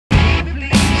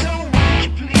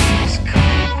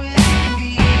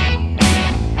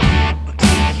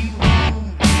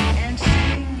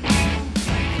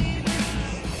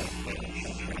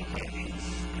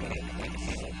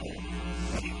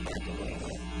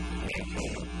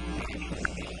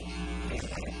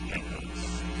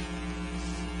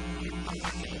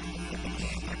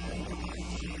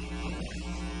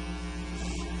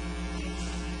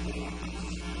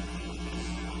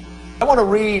I want to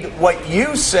read what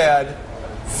you said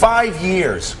 5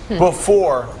 years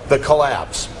before the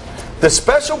collapse. The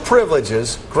special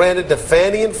privileges granted to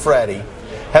Fannie and Freddie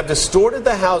have distorted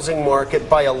the housing market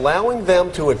by allowing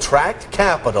them to attract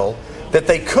capital that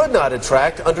they could not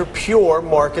attract under pure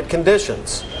market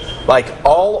conditions. Like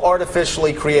all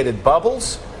artificially created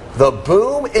bubbles, the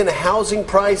boom in housing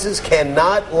prices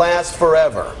cannot last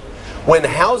forever. When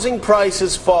housing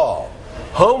prices fall,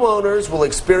 homeowners will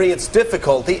experience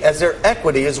difficulty as their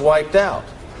equity is wiped out.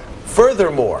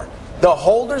 Furthermore, the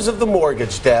holders of the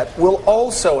mortgage debt will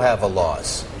also have a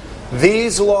loss.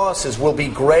 These losses will be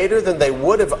greater than they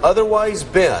would have otherwise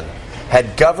been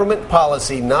had government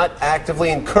policy not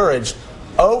actively encouraged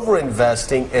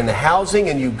overinvesting in housing.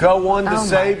 And you go on to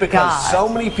say, because so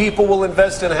many people will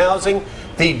invest in housing,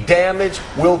 the damage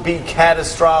will be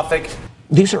catastrophic.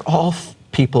 These are all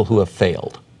people who have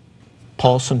failed.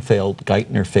 Paulson failed,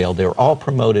 Geithner failed. They were all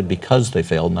promoted because they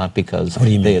failed, not because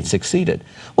they had succeeded.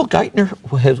 Well, Geithner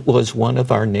was one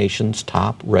of our nation's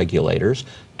top regulators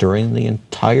during the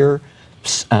entire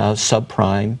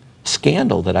subprime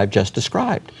scandal that I've just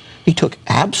described. He took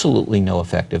absolutely no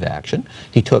effective action.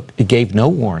 He gave no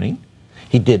warning.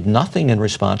 He did nothing in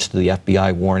response to the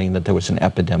FBI warning that there was an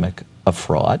epidemic of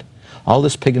fraud. All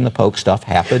this pig in the poke stuff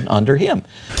happened under him.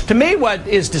 To me, what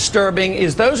is disturbing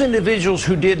is those individuals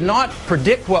who did not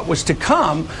predict what was to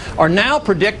come are now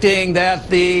predicting that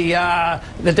the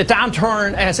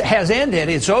downturn has ended.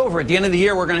 It's over. At the end of the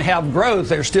year, we're going to have growth.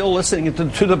 They're still listening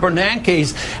to the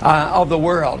Bernankes of the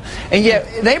world. And yet,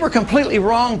 they were completely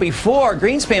wrong before.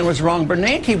 Greenspan was wrong.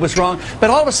 Bernanke was wrong.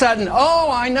 But all of a sudden, oh,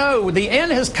 I know, the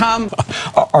end has come.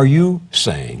 Are you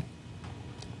saying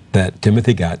that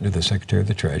Timothy Geithner, the Secretary of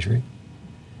the Treasury,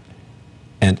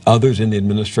 and others in the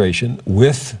administration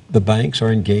with the banks are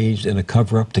engaged in a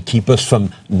cover-up to keep us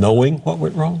from knowing what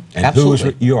went wrong? And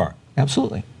Absolutely. You are?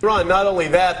 Absolutely. Ron, not only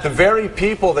that, the very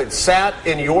people that sat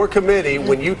in your committee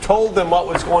when you told them what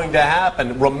was going to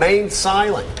happen remained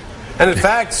silent. And in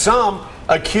fact, some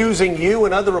accusing you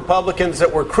and other Republicans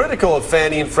that were critical of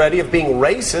Fannie and Freddie of being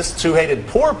racists who hated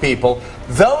poor people.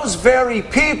 Those very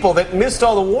people that missed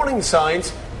all the warning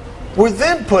signs were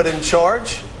then put in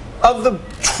charge of the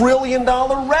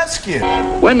trillion-dollar rescue.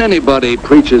 When anybody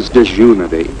preaches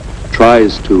disunity,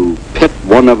 tries to pit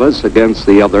one of us against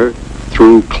the other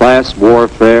through class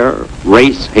warfare,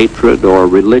 race hatred, or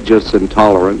religious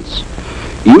intolerance,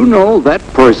 you know that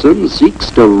person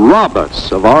seeks to rob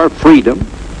us of our freedom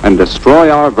and destroy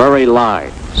our very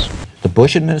lives. The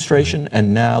Bush administration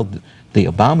and now the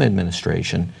Obama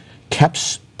administration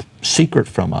kept secret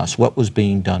from us what was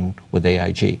being done with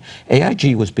AIG.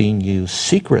 AIG was being used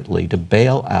secretly to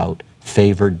bail out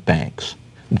favored banks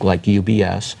like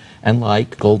UBS and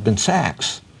like Goldman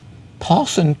Sachs.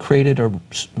 Paulson created a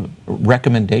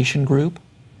recommendation group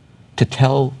to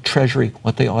tell Treasury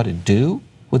what they ought to do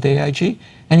with AIG,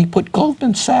 and he put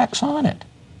Goldman Sachs on it.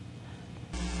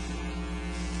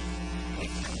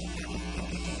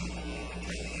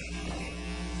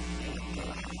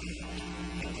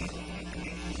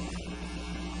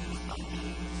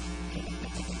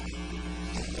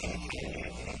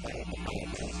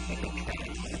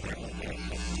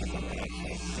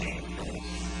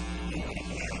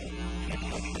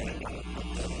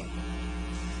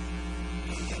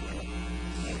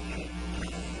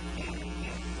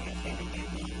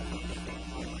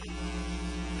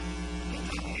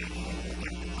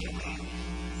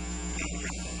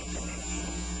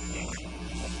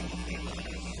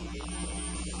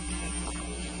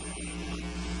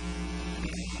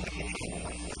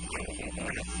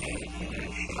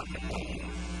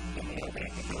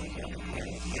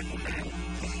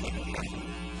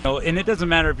 And it doesn't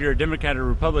matter if you're a Democrat or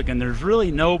Republican, there's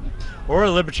really no, or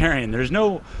a Libertarian, there's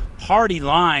no party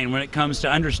line when it comes to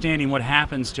understanding what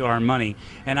happens to our money.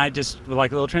 And I just would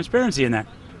like a little transparency in that.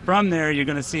 From there, you're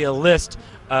going to see a list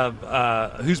of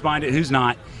who's behind it, who's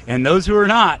not. And those who are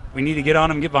not, we need to get on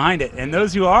them and get behind it. And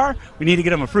those who are, we need to get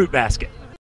them a fruit basket.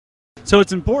 So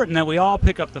it's important that we all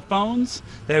pick up the phones,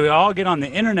 that we all get on the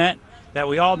internet, that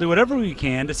we all do whatever we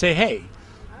can to say, hey,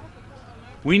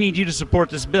 we need you to support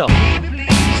this bill.